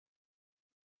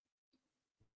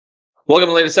Welcome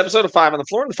to the latest episode of Five on the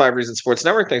Floor on the Five Reasons Sports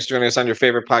Network. Thanks for joining us on your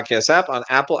favorite podcast app on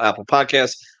Apple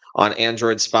Podcasts, on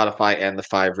Android, Spotify, and the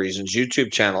Five Reasons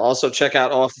YouTube channel. Also, check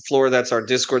out Off the Floor. That's our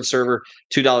Discord server,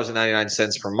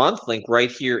 $2.99 per month. Link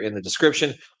right here in the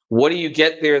description. What do you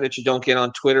get there that you don't get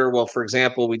on Twitter? Well, for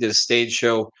example, we did a stage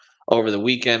show over the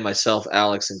weekend. Myself,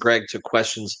 Alex, and Greg took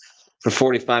questions for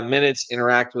 45 minutes.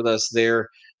 Interact with us there.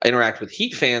 Interact with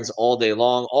Heat fans all day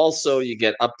long. Also, you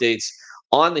get updates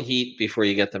on the Heat before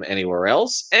you get them anywhere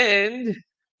else. And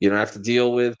you don't have to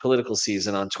deal with political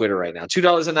season on Twitter right now.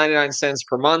 $2.99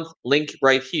 per month. Link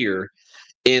right here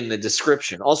in the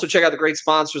description. Also, check out the great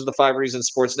sponsors of the Five Reasons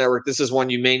Sports Network. This is one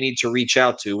you may need to reach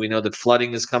out to. We know that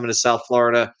flooding is coming to South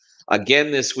Florida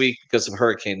again this week because of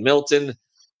Hurricane Milton.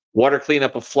 Water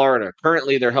Cleanup of Florida.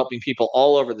 Currently, they're helping people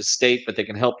all over the state, but they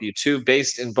can help you too.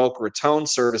 Based in Boca Raton,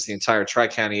 service the entire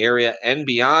Tri-County area and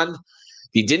beyond.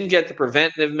 If you didn't get the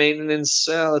preventative maintenance,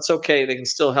 it's okay. They can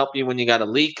still help you when you got a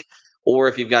leak, or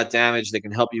if you've got damage, they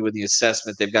can help you with the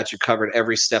assessment. They've got you covered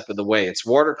every step of the way. It's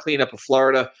Water Cleanup of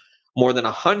Florida. More than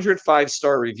 100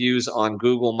 five-star reviews on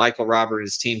Google. Michael Robert and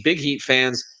his team, big Heat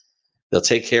fans. They'll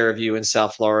take care of you in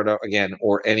South Florida, again,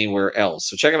 or anywhere else.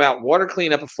 So check them out, Water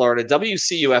Cleanup of Florida,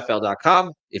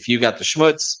 WCUFL.com. If you got the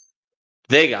schmutz,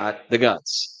 they got the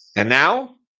guts. And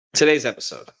now, today's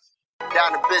episode.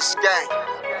 Down the Biscayne.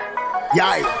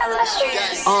 Yikes.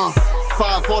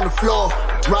 Five on the floor,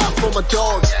 ride for my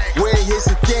dogs. Where here's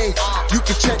the thing, you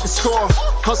can check the score.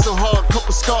 Hustle hard,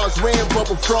 couple scars, wearing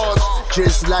bubble frogs.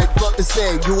 Just like Butler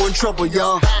said, you in trouble,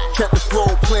 y'all. Kept the flow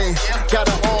playing, got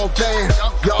it all band.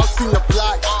 Y'all seen the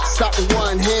block, stop with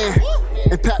one hand.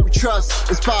 And Pat, we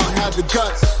trust, it's power, have the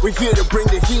guts. We're here to bring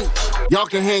the heat, y'all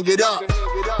can hang it up.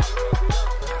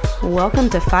 Welcome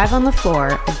to Five on the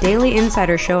Floor, a daily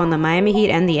insider show on the Miami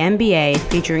Heat and the NBA,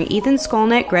 featuring Ethan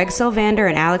Skolnick, Greg Sylvander,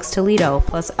 and Alex Toledo,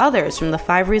 plus others from the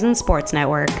Five Reasons Sports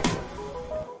Network.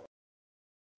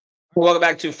 Welcome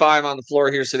back to Five on the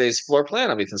Floor. Here's today's floor plan.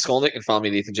 I'm Ethan Skolnick. You can follow me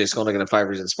at Ethan J. Skolnick and the Five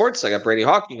Reasons Sports. I got Brady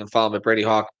Hawk. You can follow me at Brady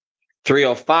Hawk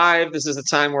 305. This is the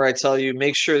time where I tell you,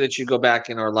 make sure that you go back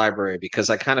in our library,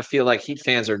 because I kind of feel like Heat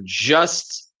fans are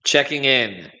just checking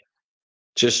in.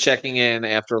 Just checking in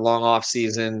after a long off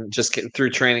season, just getting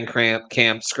through training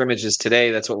camp. Scrimmage is today.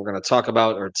 That's what we're going to talk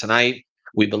about, or tonight.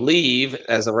 We believe,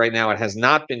 as of right now, it has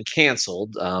not been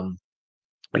canceled. I'll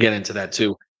get into that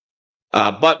too.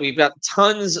 But we've got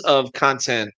tons of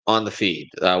content on the feed.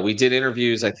 We did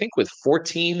interviews, I think, with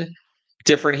 14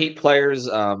 different Heat players.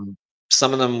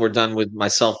 Some of them were done with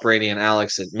myself, Brady, and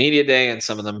Alex at Media Day, and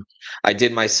some of them I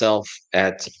did myself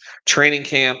at training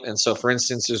camp. And so, for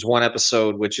instance, there's one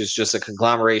episode which is just a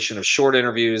conglomeration of short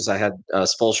interviews. I had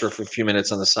Spoelstra for a few minutes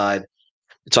on the side.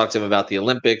 I talked to him about the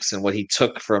Olympics and what he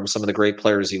took from some of the great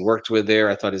players he worked with there.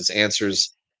 I thought his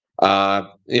answers,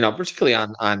 particularly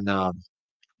on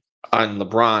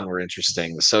LeBron, were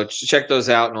interesting. So check those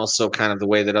out, and also kind of the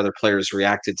way that other players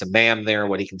reacted to Bam there,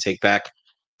 what he can take back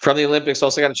from the Olympics.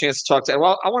 Also got a chance to talk to,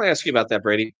 well, I want to ask you about that,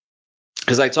 Brady,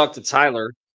 because I talked to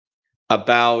Tyler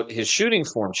about his shooting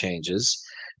form changes,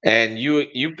 and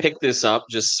you picked this up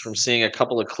just from seeing a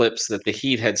couple of clips that the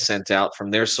Heat had sent out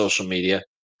from their social media,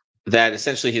 that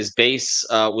essentially his base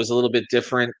was a little bit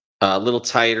different, a little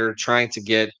tighter, trying to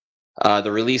get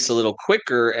the release a little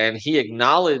quicker, and he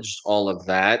acknowledged all of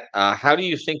that. How do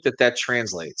you think that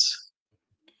translates?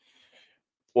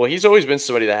 Well, he's always been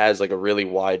somebody that has like a really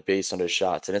wide base on his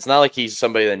shots, and it's not like he's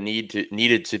somebody that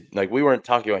needed to like. We weren't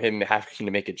talking about him having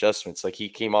to make adjustments. Like, he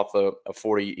came off a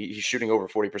 40, he's shooting over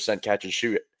 40% catch and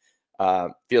shoot.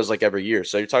 Feels like every year.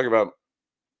 So you're talking about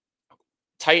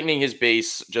tightening his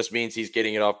base just means he's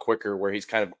getting it off quicker, where he's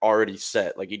kind of already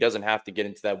set. Like, he doesn't have to get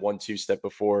into that 1-2 step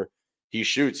before he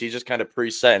shoots. He's just kind of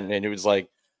preset, and it was like,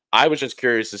 I was just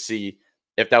curious to see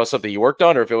if that was something he worked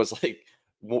on, or if it was like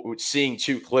seeing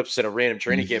two clips in a random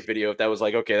training camp video, if that was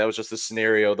like, okay, that was just the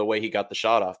scenario, the way he got the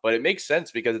shot off. But it makes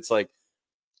sense, because it's like,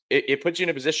 it puts you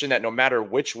in a position that no matter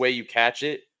which way you catch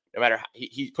it, no matter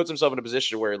he puts himself in a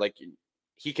position where like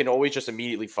he can always just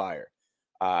immediately fire.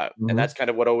 And that's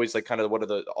kind of what always like kind of what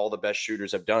all the best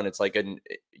shooters have done. It's like,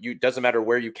 you doesn't matter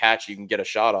where you catch, you can get a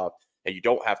shot off, and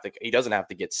he doesn't have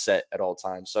to get set at all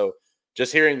times. So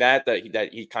just hearing that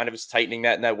he kind of is tightening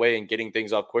that in that way and getting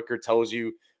things off quicker tells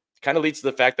you, kind of leads to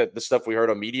the fact that the stuff we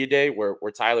heard on Media Day, where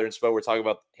Tyler and Spo were talking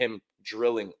about him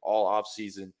drilling all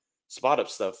offseason spot up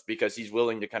stuff, because he's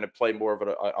willing to kind of play more of an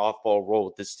off-ball role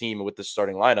with this team and with the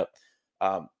starting lineup.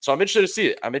 So I'm interested to see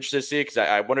it. Because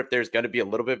I wonder if there's going to be a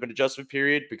little bit of an adjustment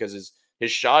period, because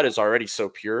his shot is already so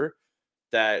pure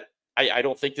that I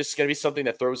don't think this is going to be something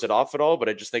that throws it off at all, but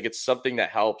I just think it's something that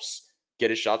helps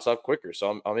get his shots off quicker.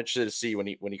 So I'm interested to see when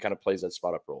he kind of plays that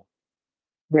spot up role.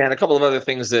 Yeah, and a couple of other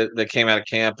things that came out of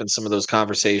camp and some of those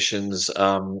conversations.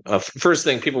 First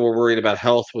thing, people were worried about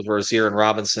health with Rozier and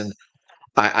Robinson.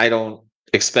 I don't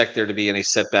expect there to be any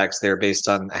setbacks there based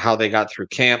on how they got through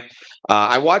camp.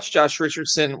 I watched Josh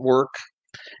Richardson work,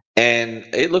 and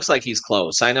it looks like he's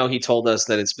close. I know he told us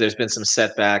that there's been some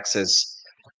setbacks as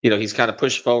he's kind of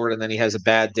pushed forward and then he has a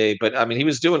bad day. But I mean, he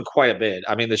was doing quite a bit.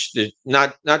 I mean,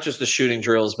 not just the shooting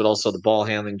drills, but also the ball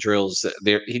handling drills.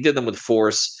 He did them with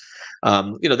force.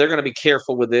 They're going to be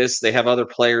careful with this. They have other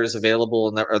players available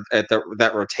in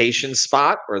that rotation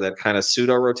spot or that kind of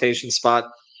pseudo rotation spot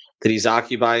that he's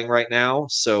occupying right now.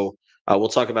 So we'll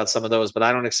talk about some of those, but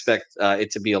I don't expect it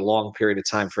to be a long period of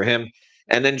time for him.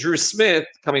 And then Drew Smith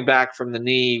coming back from the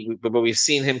knee, but we've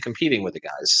seen him competing with the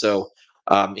guys. So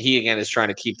he, again, is trying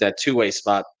to keep that two-way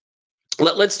spot.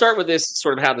 Let's start with this,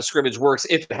 sort of how the scrimmage works,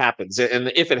 if it happens. And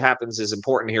the if it happens is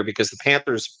important here because the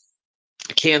Panthers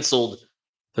canceled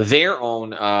their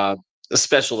own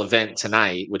special event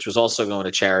tonight, which was also going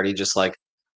to charity, just like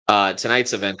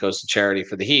tonight's event goes to charity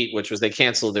for the Heat, which was they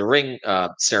canceled their ring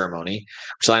ceremony,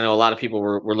 which I know a lot of people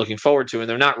were looking forward to, and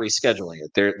they're not rescheduling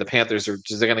it. The Panthers they're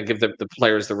going to give the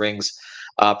players the rings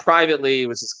privately,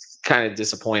 which is kind of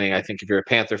disappointing. I think if you're a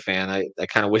Panther fan, I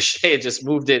kind of wish they had just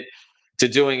moved it to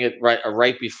doing it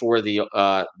right before the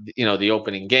the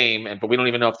opening game, but we don't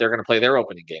even know if they're going to play their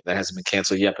opening game. That hasn't been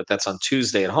canceled yet, but that's on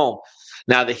Tuesday at home.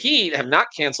 Now the Heat have not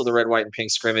canceled the red, white, and pink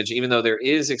scrimmage, even though there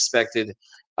is expected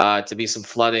to be some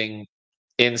flooding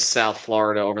in South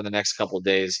Florida over the next couple of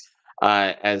days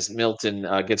as Milton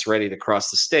gets ready to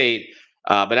cross the state.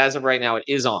 But as of right now, it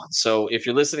is on. So if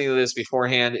you're listening to this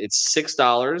beforehand, it's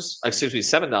 $6. Excuse me,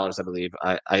 $7, I believe.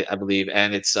 I believe,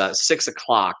 and it's 6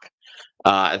 o'clock.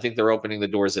 I think they're opening the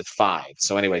doors at 5.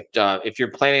 So anyway, if you're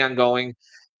planning on going,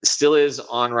 still is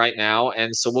on right now,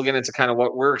 and so we'll get into kind of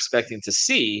what we're expecting to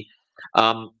see.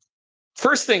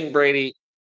 First thing, Brady,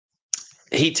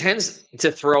 he tends to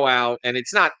throw out, and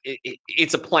it's not.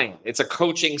 It's a plan. It's a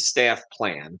coaching staff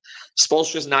plan.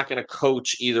 Spoelstra's not going to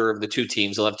coach either of the two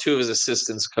teams. He'll have two of his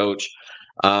assistants coach.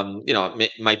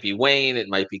 It might be Wayne, it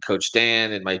might be Coach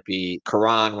Dan, it might be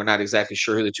Karan. We're not exactly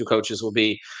sure who the two coaches will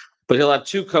be, but he'll have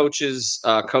two coaches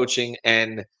coaching,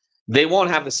 and they won't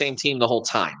have the same team the whole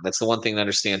time. That's the one thing to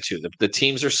understand too. The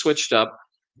teams are switched up,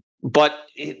 but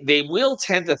they will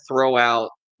tend to throw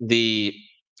out the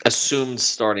assumed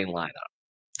starting lineup.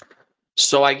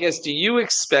 So I guess, do you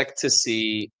expect to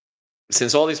see,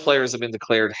 since all these players have been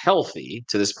declared healthy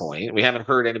to this point, we haven't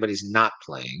heard anybody's not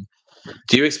playing,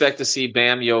 do you expect to see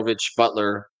Bam, Jovic,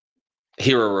 Butler,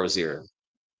 Hero, Rozier?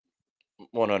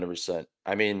 100%.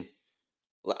 I mean,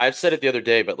 I've said it the other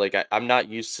day, but like I'm not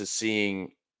used to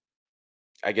seeing,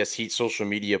 I guess, Heat social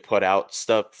media put out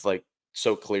stuff like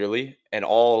so clearly. And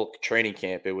all training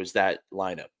camp, it was that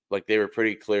lineup. Like they were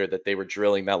pretty clear that they were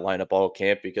drilling that lineup all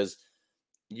camp, because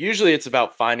usually it's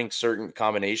about finding certain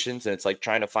combinations and it's like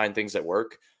trying to find things that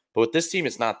work. But with this team,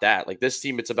 it's not that. Like this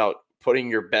team, it's about putting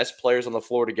your best players on the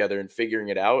floor together and figuring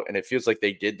it out. And it feels like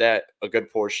they did that a good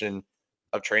portion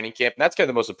of training camp. And that's kind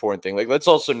of the most important thing. Like, let's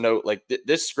also note, like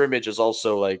this scrimmage is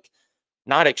also like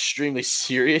not extremely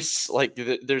serious. Like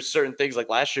there's certain things, like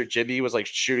last year, Jimmy was like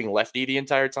shooting lefty the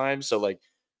entire time. So like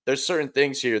there's certain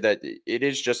things here that it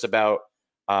is just about,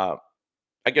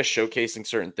 I guess, showcasing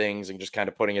certain things and just kind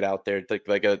of putting it out there,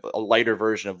 like a lighter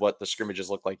version of what the scrimmages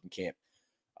look like in camp.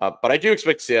 But I do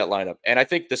expect to see that lineup. And I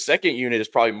think the second unit is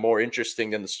probably more interesting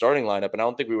than the starting lineup. And I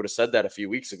don't think we would have said that a few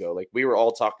weeks ago. Like we were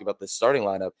all talking about this starting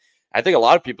lineup. I think a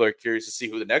lot of people are curious to see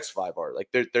who the next five are. Like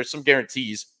there's some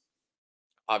guarantees.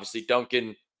 Obviously,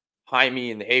 Duncan,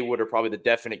 Jaime, and Haywood are probably the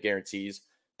definite guarantees.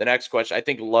 The next question, I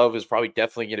think Love is probably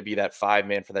definitely going to be that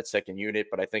 5-man for that second unit.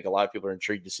 But I think a lot of people are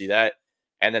intrigued to see that.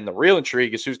 And then the real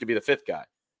intrigue is who's going to be the fifth guy.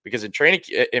 Because in training,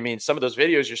 I mean, some of those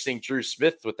videos, you're seeing Drew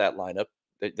Smith with that lineup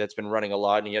that's been running a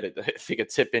lot. And he had, I think, a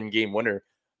tip-in game winner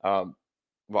on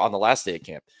the last day of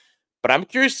camp. But I'm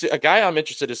curious, a guy I'm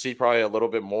interested to see probably a little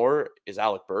bit more is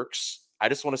Alec Burks. I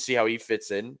just want to see how he fits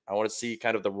in. I want to see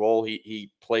kind of the role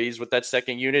he plays with that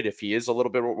second unit, if he is a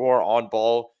little bit more on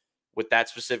ball with that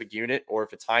specific unit, or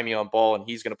if it's Jaime on ball and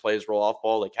he's going to play his role off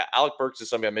ball. Like Alec Burks is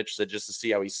somebody I'm interested just to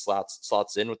see how he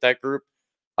slots in with that group.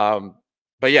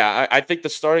 But yeah, I think the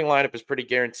starting lineup is pretty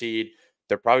guaranteed.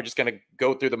 They're probably just going to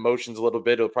go through the motions a little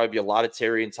bit. It'll probably be a lot of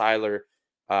Terry and Tyler,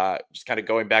 just kind of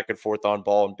going back and forth on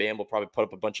ball, and Bam will probably put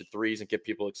up a bunch of threes and get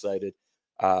people excited.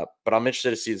 But I'm interested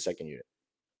to see the second unit.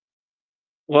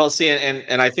 Well, see,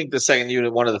 and I think the second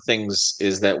unit, one of the things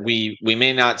is that we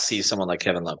may not see someone like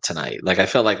Kevin Love tonight. Like I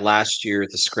felt like last year at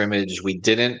the scrimmage, we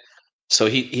didn't So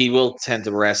he will tend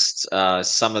to rest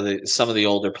some of the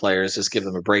older players, just give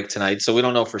them a break tonight. So we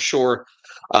don't know for sure,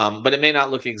 but it may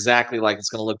not look exactly like it's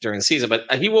going to look during the season.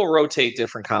 But he will rotate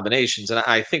different combinations, and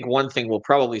I think one thing we'll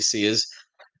probably see is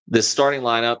the starting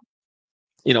lineup,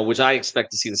 which I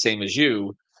expect to see the same as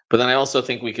you. But then I also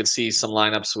think we could see some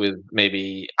lineups with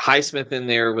maybe Highsmith in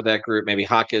there with that group, maybe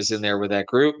Hawkes in there with that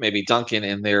group, maybe Duncan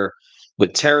in there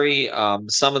with Terry.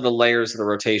 Some of the layers of the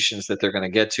rotations that they're going to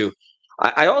get to.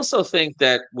 I also think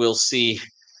that we'll see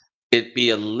it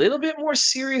be a little bit more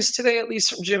serious today, at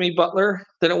least from Jimmy Butler,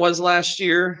 than it was last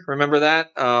year. Remember that?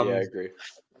 Yeah, I agree.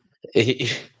 He,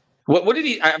 what did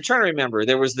he? I'm trying to remember.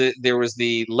 There was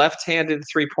the left-handed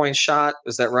 3-point shot.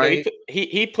 Is that No, right?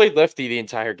 he played lefty the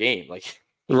entire game. Like,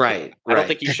 Right. I don't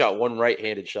think he shot one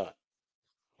right-handed shot.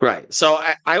 Right. So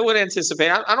I would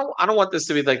anticipate. I don't want this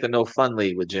to be like the no fun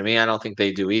league with Jimmy. I don't think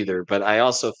they do either. But I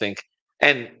also think,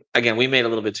 and again, we made a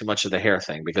little bit too much of the hair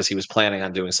thing because he was planning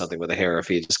on doing something with the hair if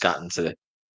he had just gotten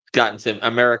to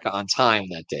America on time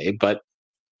that day. But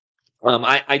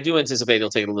I do anticipate he'll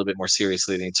take it a little bit more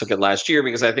seriously than he took it last year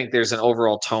because I think there's an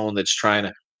overall tone that's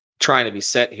trying to be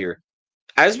set here.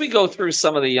 As we go through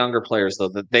some of the younger players, though,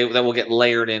 that will get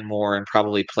layered in more and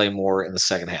probably play more in the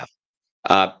second half.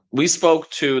 We spoke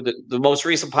to the most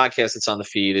recent podcast that's on the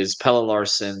feed is Pelle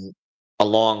Larsson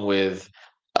along with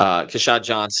Kashad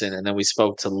Johnson, and then we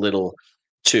spoke to Little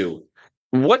too.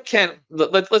 Let's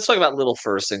talk about Little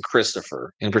first and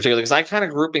Christopher in particular, because I kind of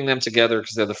grouping them together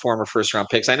because they're the former first round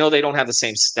picks. I know they don't have the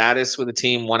same status with the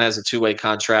team. One has a 2-way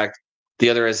contract, the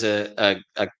other has a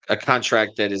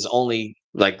contract that is only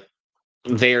like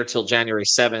there till January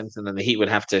 7th, and then the Heat would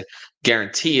have to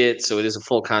guarantee it. So it is a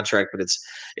full contract, but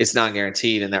it's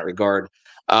non-guaranteed in that regard.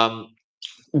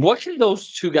 What can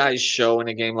those two guys show in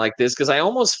a game like this? Because I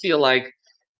almost feel like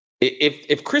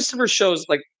if Christopher shows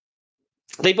like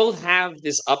they both have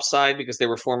this upside because they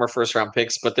were former first round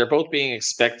picks, but they're both being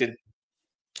expected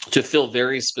to fill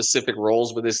very specific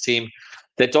roles with this team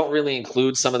that don't really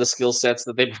include some of the skill sets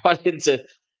that they brought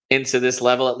into this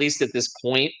level, at least at this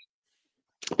point.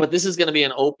 But this is going to be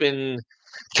an open,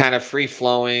 kind of free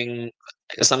flowing.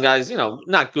 Some guys,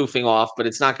 not goofing off, but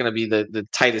it's not going to be the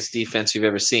tightest defense you've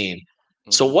ever seen.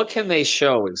 Mm-hmm. So what can they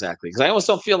show exactly? Because I almost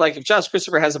don't feel like if Josh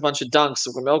Christopher has a bunch of dunks,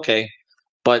 okay,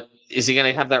 but is he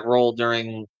going to have that role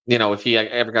during, if he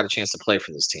ever got a chance to play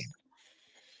for this team?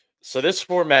 So this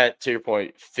format, to your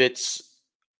point, fits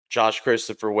Josh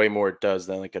Christopher way more it does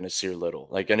than like a Nasir Little.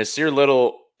 Like a Nasir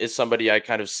Little is somebody I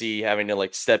kind of see having to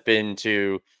like step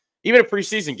into even a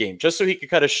preseason game just so he could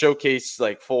kind of showcase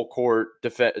like full court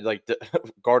defense, like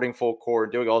guarding full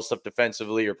court, doing all this stuff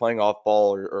defensively or playing off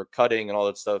ball or cutting and all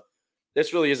that stuff.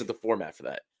 This really isn't the format for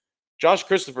that. Josh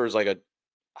Christopher is like a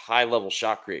high level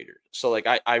shot creator. So like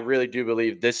I really do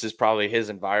believe this is probably his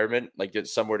environment, like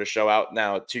it's somewhere to show out.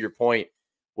 Now, to your point,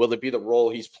 will it be the role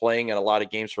he's playing in a lot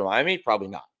of games for Miami? Probably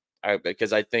not.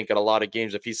 Because I think in a lot of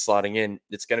games, if he's slotting in,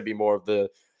 it's going to be more of the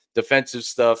defensive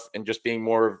stuff and just being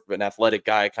more of an athletic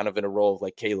guy, kind of in a role of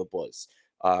like Caleb was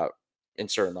in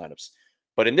certain lineups.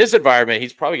 But in this environment,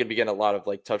 he's probably going to be getting a lot of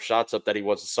like tough shots up that he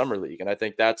was in summer league. And I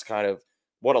think that's kind of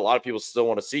what a lot of people still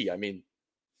want to see. I mean,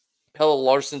 Pelle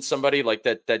Larsson, somebody like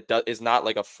that is not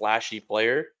like a flashy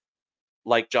player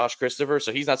like Josh Christopher.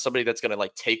 So he's not somebody that's going to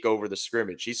like take over the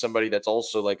scrimmage. He's somebody that's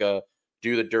also like a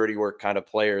do the dirty work kind of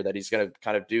player that he's going to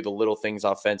kind of do the little things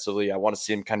offensively. I want to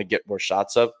see him kind of get more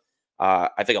shots up.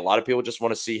 I think a lot of people just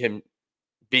want to see him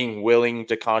being willing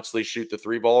to constantly shoot the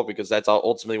 3 ball because that's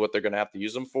ultimately what they're going to have to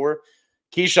use him for.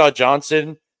 Keshad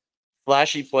Johnson,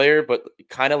 flashy player, but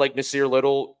kind of like Nasir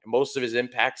Little, most of his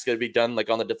impact's going to be done like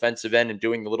on the defensive end and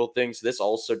doing the little things. This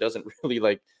also doesn't really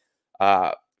like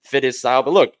fit his style.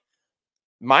 But look,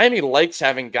 Miami likes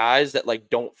having guys that like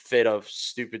don't fit a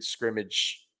stupid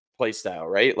scrimmage play style,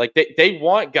 right? Like they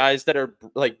want guys that are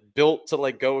like built to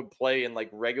like go and play in like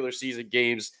regular season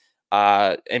games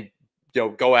and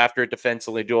go after it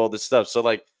defensively, do all this stuff. So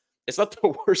like it's not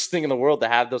the worst thing in the world to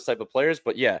have those type of players,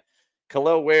 but yeah,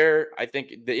 Khalil Ware, I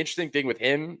think the interesting thing with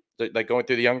him, like going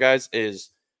through the young guys,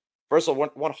 is first of all,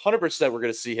 100% we're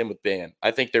going to see him with Bam.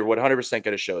 I think they're 100% going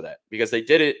to show that because they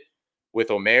did it with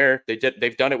Omer.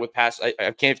 They've done it with past.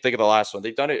 I can't think of the last one.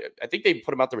 They've done it. I think they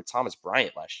put him out there with Thomas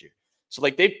Bryant last year. So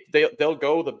like they'll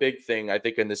go the big thing. I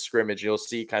think in this scrimmage you'll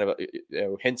see kind of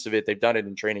hints of it. They've done it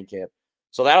in training camp.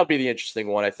 So that'll be the interesting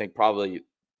one. I think probably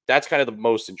that's kind of the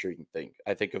most intriguing thing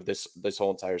I think of this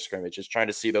whole entire scrimmage is trying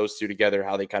to see those two together,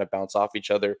 how they kind of bounce off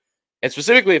each other, and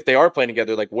specifically if they are playing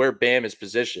together, like where Bam is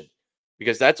positioned,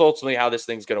 because that's ultimately how this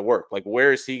thing's going to work. Like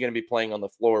where is he going to be playing on the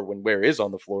floor when Ware is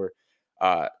on the floor?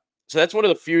 So that's one of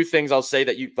the few things I'll say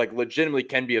that you like legitimately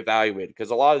can be evaluated, because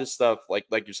a lot of this stuff, like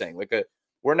you're saying,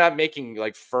 we're not making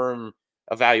like firm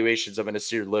evaluations of an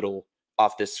Nasir Little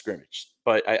off this scrimmage.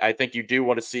 But I think you do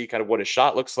want to see kind of what a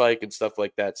shot looks like and stuff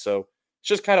like that. So it's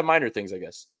just kind of minor things, I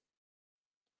guess.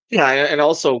 Yeah, and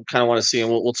also kind of want to see, and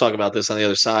we'll talk about this on the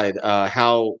other side,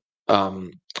 how a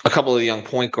couple of the young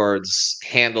point guards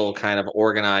handle kind of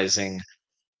organizing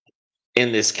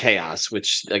in this chaos,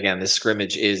 which again, this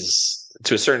scrimmage is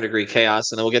to a certain degree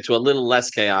chaos, and then we'll get to a little less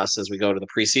chaos as we go to the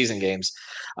preseason games.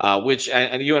 Which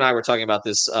and you and I were talking about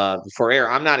this before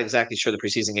air. I'm not exactly sure the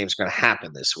preseason games are going to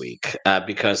happen this week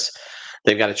because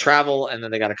they've got to travel and then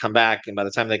they got to come back, and by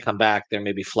the time they come back, there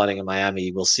may be flooding in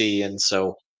Miami. We'll see, and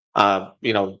so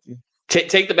you know.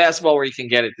 Take the basketball where you can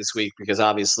get it this week, because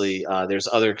obviously there's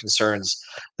other concerns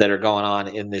that are going on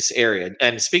in this area.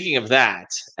 And speaking of that,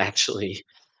 actually,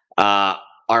 uh,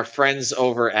 our friends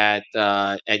over at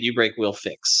U Break will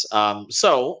fix.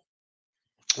 So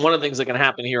one of the things that can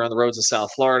happen here on the roads of South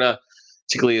Florida,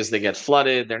 particularly as they get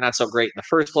flooded, they're not so great in the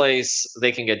first place.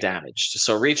 They can get damaged.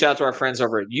 So reach out to our friends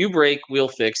over at U Break Wheel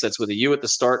Fix. That's with a U at the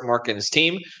start, Mark and his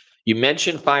team. You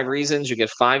mentioned 5 reasons. You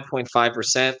get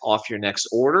 5.5% off your next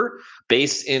order.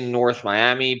 Based in North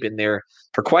Miami, been there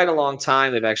for quite a long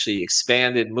time. They've actually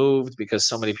expanded, moved because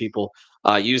so many people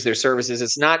use their services.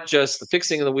 It's not just the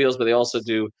fixing of the wheels, but they also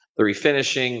do the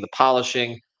refinishing, the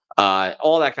polishing,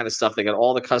 all that kind of stuff. They got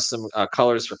all the custom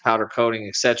colors for powder coating,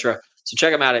 etc. So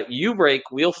check them out at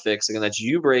U-Break Wheel Fix. Again, that's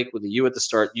U-Break with a U at the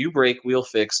start. U-Break Wheel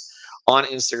Fix on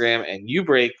Instagram and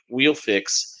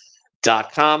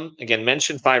ubreakwheelfix.com. Again,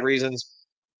 mention 5 reasons.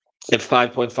 Get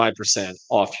 5.5%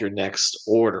 off your next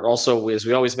order. Also, as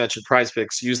we always mention, Prize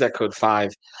Picks, use that code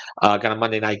 5. Got a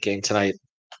Monday night game tonight.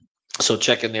 So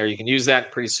check in there. You can use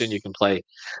that. Pretty soon you can play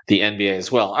the NBA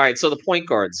as well. All right, so the point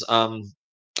guards. I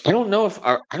don't know if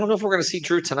we're going to see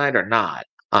Drew tonight or not,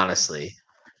 honestly.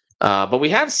 But we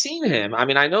have seen him. I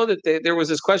mean, I know that there was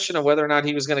this question of whether or not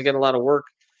he was going to get a lot of work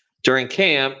during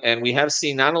camp, and we have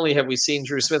seen, not only have we seen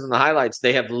Drew Smith in the highlights,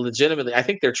 they have legitimately, I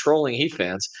think they're trolling Heat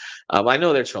fans. I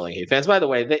know they're trolling Heat fans. By the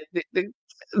way,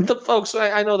 the folks,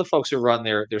 I know the folks who run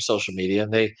their social media,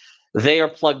 and they are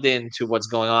plugged into what's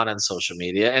going on social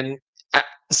media. And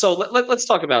so let's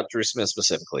talk about Drew Smith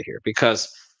specifically here,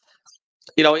 because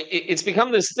it's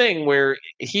become this thing where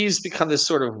he's become this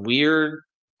sort of weird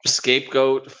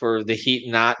scapegoat for the Heat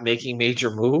not making major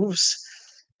moves.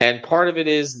 And part of it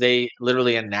is they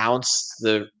literally announced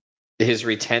his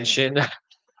retention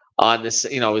on this,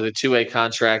 with a 2-way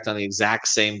contract on the exact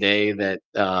same day that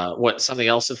something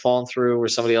else had fallen through, or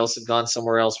somebody else had gone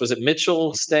somewhere else. Was it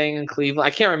Mitchell staying in Cleveland? I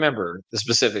can't remember the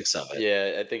specifics of it.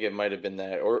 Yeah, I think it might have been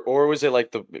that, or was it like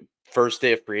the first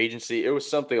day of free agency? It was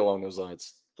something along those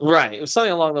lines. Right. It was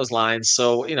something along those lines.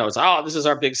 So, it's, this is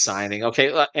our big signing.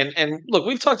 Okay. And look,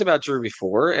 we've talked about Drew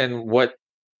before and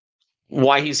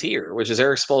why he's here, which is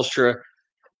Eric Spoelstra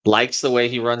likes the way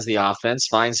he runs the offense,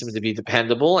 finds him to be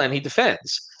dependable, and he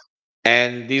defends.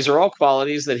 And these are all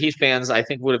qualities that Heat fans, I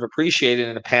think, would have appreciated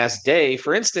in a past day.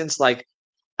 For instance, like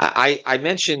I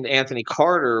mentioned Anthony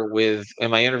Carter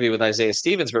in my interview with Isaiah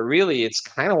Stevens, but really it's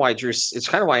kind of why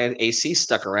AC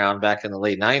stuck around back in the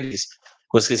late 90s,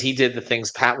 was because he did the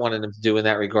things Pat wanted him to do in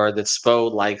that regard that Spo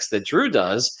likes that Drew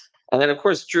does. And then, of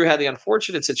course, Drew had the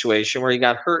unfortunate situation where he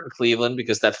got hurt in Cleveland,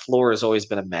 because that floor has always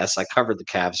been a mess. I covered the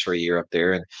Cavs for a year up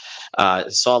there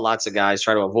and saw lots of guys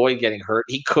try to avoid getting hurt.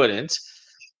 He couldn't.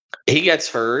 He gets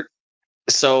hurt.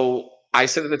 So I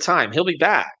said at the time, he'll be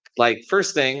back. Like,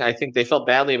 first thing, I think they felt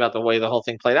badly about the way the whole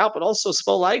thing played out, but also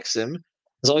Spo likes him.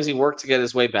 As long as he worked to get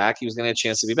his way back, he was going to have a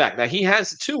chance to be back. Now, he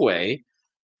has a 2-way,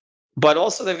 but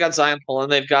also they've got Zion Poole and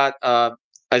they've got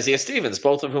Isaiah Stevens,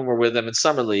 both of whom were with them in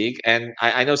Summer League. And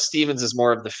I know Stevens is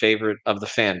more of the favorite of the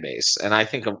fan base, and I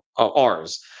think of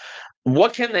ours.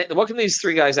 What can these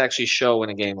 3 guys actually show in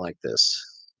a game like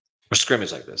this, or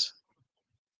scrimmage like this?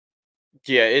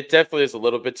 Yeah, it definitely is a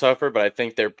little bit tougher, but I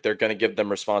think they're going to give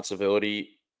them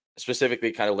responsibility,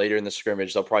 specifically kind of later in the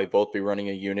scrimmage. They'll probably both be running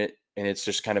a unit, and it's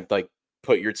just kind of like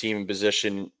put your team in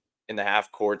position in the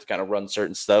half court to kind of run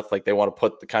certain stuff. Like, they want to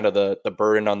put the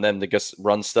burden on them to just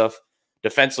run stuff.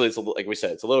 Defensively, it's like we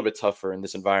said, it's a little bit tougher in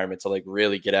this environment to like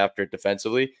really get after it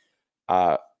defensively.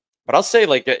 But I'll say,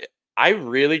 like, I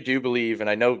really do believe, and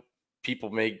I know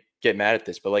people may get mad at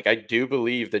this, but like, I do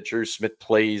believe that Drew Smith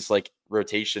plays like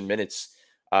rotation minutes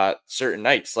certain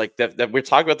nights. Like that we're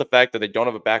talking about the fact that they don't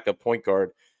have a backup point guard,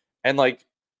 and like,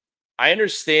 I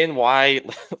understand why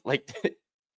like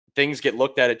things get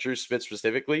looked at Drew Smith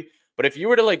specifically, but if you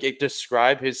were to like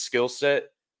describe his skill set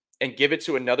and give it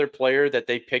to another player that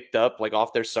they picked up like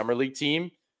off their summer league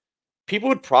team, people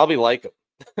would probably like him.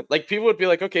 like people would be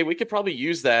like, okay, we could probably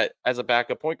use that as a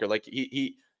backup point guard. Like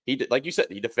he like you said,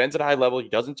 he defends at a high level. He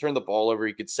doesn't turn the ball over.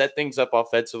 He could set things up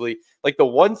offensively. Like the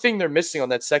one thing they're missing on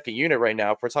that second unit right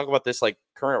now, if we're talking about this like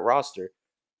current roster,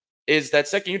 is that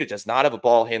second unit does not have a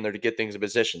ball handler to get things in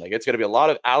position. Like it's going to be a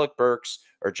lot of Alec Burks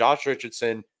or Josh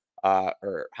Richardson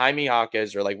or Jaime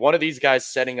Jaquez or like one of these guys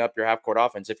setting up your half court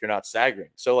offense if you're not staggering.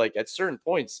 So like at certain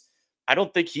points, I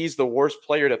don't think he's the worst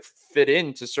player to fit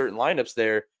into certain lineups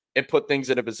there and put things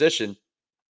in a position.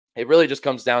 It really just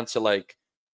comes down to like,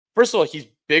 first of all, he's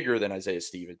bigger than Isaiah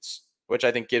Stevens, which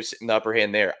I think gives him the upper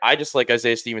hand there. I just like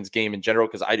Isaiah Stevens' game in general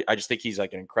because I just think he's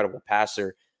like an incredible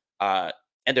passer.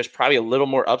 And there's probably a little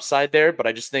more upside there, but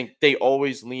I just think they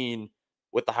always lean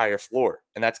with the higher floor.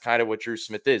 And that's kind of what Drew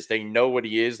Smith is. They know what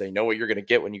he is. They know what you're going to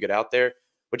get when you get out there,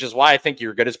 which is why I think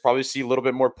you're going to probably see a little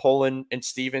bit more Poland and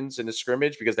Stevens in the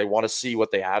scrimmage because they want to see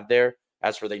what they have there.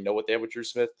 As for they know what they have with Drew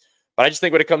Smith. But I just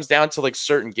think when it comes down to like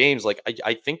certain games, like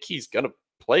I think he's going to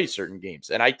play certain games.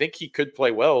 And I think he could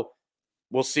play well.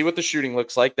 We'll see what the shooting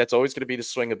looks like. That's always going to be the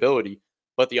swing ability.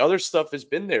 But the other stuff has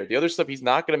been there. The other stuff, he's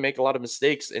not going to make a lot of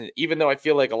mistakes. And even though I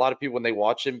feel like a lot of people, when they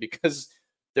watch him, because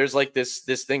there's like this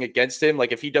thing against him,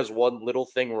 like if he does one little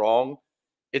thing wrong,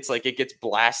 it's like it gets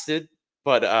blasted.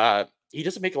 But he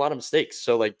doesn't make a lot of mistakes.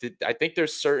 So like I think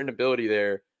there's certain ability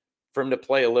there for him to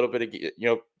play a little bit of, you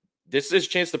know, this is his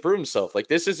chance to prove himself. Like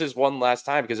this is his one last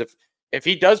time, because if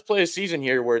he does play a season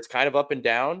here where it's kind of up and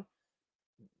down,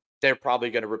 they're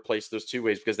probably going to replace those two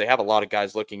ways because they have a lot of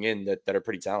guys looking in that are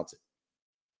pretty talented.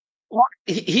 Well,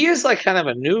 he is like kind of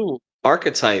a new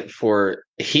archetype for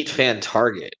Heat fan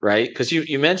target, right? Because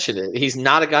you mentioned it. He's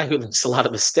not a guy who makes a lot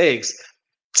of mistakes.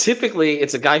 Typically,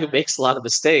 it's a guy who makes a lot of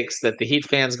mistakes that the Heat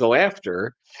fans go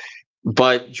after.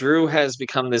 But Drew has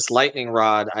become this lightning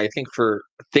rod, I think, for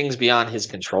things beyond his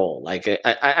control. Like,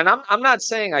 I'm not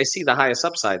saying I see the highest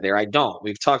upside there. I don't.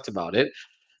 We've talked about it.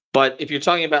 But if you're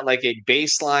talking about like a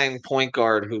baseline point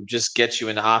guard who just gets you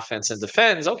into offense and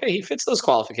defends, okay, he fits those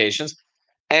qualifications.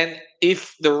 And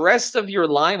if the rest of your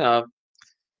lineup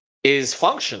is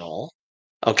functional,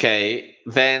 okay,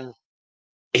 then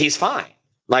he's fine.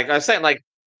 Like I was saying, like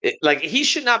he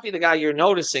should not be the guy you're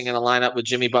noticing in a lineup with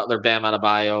Jimmy Butler, Bam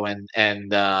Adebayo,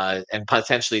 and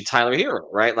potentially Tyler Hero,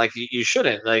 right? Like you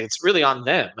shouldn't. Like it's really on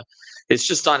them. It's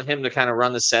just on him to kind of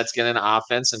run the sets, get into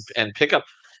offense, and pick up.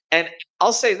 And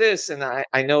I'll say this, and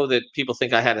I know that people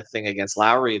think I had a thing against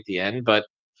Lowry at the end, but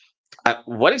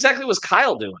what exactly was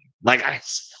Kyle doing? Like,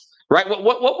 right?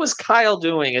 What was Kyle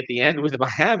doing at the end with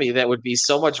Miami that would be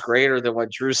so much greater than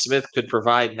what Drew Smith could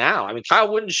provide now? I mean,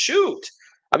 Kyle wouldn't shoot.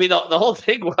 I mean, the whole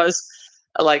thing was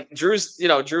like Drew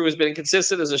has been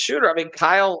consistent as a shooter. I mean,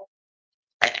 Kyle,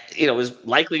 was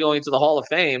likely going to the Hall of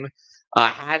Fame,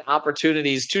 had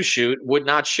opportunities to shoot, would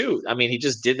not shoot. I mean, he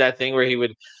just did that thing where he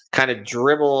would kind of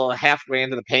dribble halfway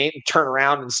into the paint, and turn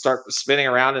around and start spinning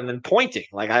around and then pointing.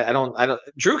 Like I don't.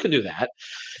 Drew can do that.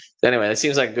 Anyway, that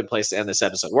seems like a good place to end this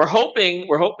episode. We're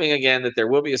hoping again that there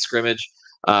will be a scrimmage.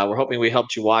 We're hoping we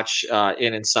helped you watch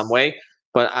in some way.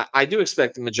 But I do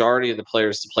expect the majority of the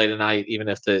players to play tonight, even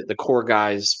if the core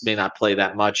guys may not play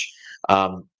that much.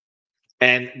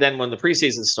 And then when the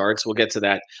preseason starts, we'll get to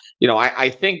that. I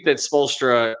think that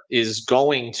Spoelstra is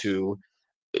going to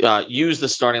use the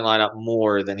starting lineup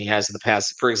more than he has in the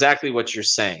past for exactly what you're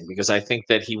saying, because I think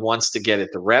that he wants to get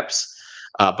at the reps,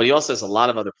 but he also has a lot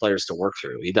of other players to work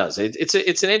through. He does.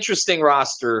 It's an interesting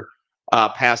roster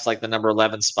past like the number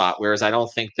 11 spot, whereas I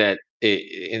don't think that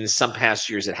in some past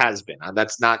years it has been.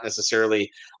 That's not necessarily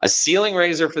a ceiling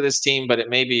raiser for this team, but it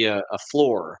may be a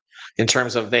floor in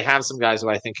terms of they have some guys who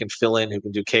I think can fill in, who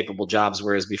can do capable jobs,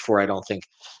 whereas before I don't think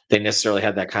they necessarily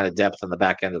had that kind of depth on the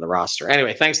back end of the roster.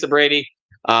 Anyway, thanks to Brady.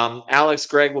 Alex,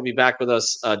 Greg will be back with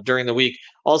us during the week.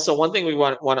 Also, one thing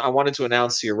I wanted to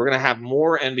announce here, we're going to have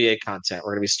more NBA content.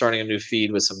 We're going to be starting a new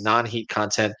feed with some non-Heat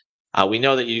content. We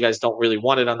know that you guys don't really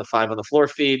want it on the 5 on the Floor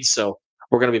feed, so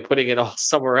we're going to be putting it all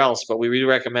somewhere else, but we really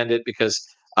recommend it because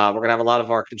we're going to have a lot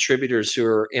of our contributors who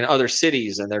are in other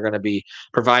cities, and they're going to be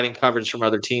providing coverage from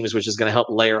other teams, which is going to help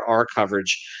layer our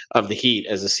coverage of the Heat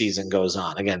as the season goes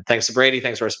on. Again, thanks to Brady.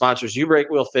 Thanks to our sponsors, U-Break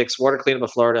Wheel Fix, Water Cleanup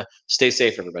of Florida. Stay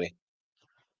safe, everybody.